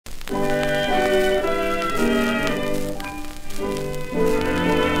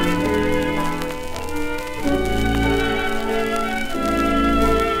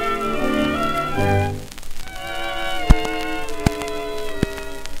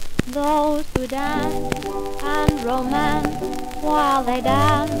those who dance and romance while they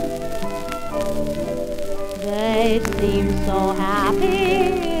dance. They seem so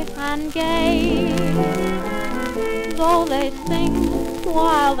happy and gay, though they sing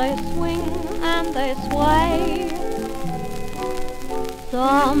while they swing and they sway.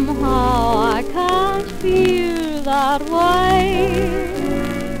 Somehow I can't feel that way.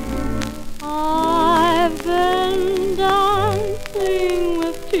 I've been dancing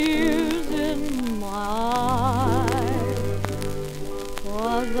with tears in my eyes,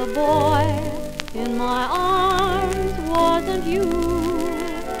 'cause the boy in my arms wasn't you.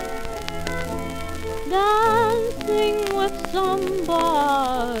 Dancing with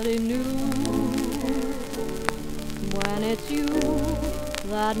somebody new, when it's you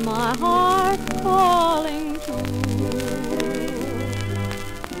that my heart's calling to.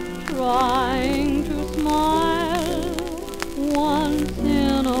 Trying to smile once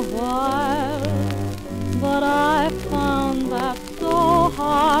in a while, but I found that so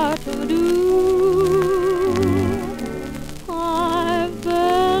hard to do. I've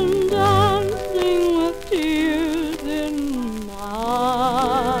been dancing with tears in my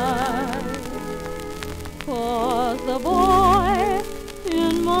eyes, 'cause the boy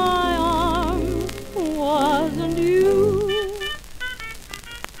in my arms wasn't you.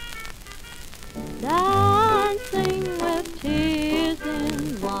 Dancing with tears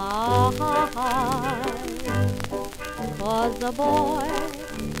in my eyes, 'cause the boy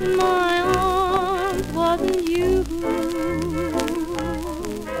in my arms wasn't you.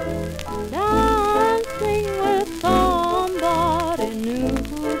 Dancing with somebody new,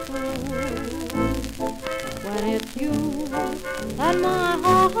 when it's you that my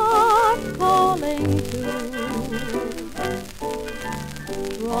heart's calling to.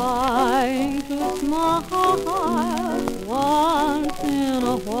 Trying to smile once in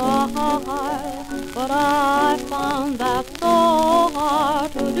a while, but I found that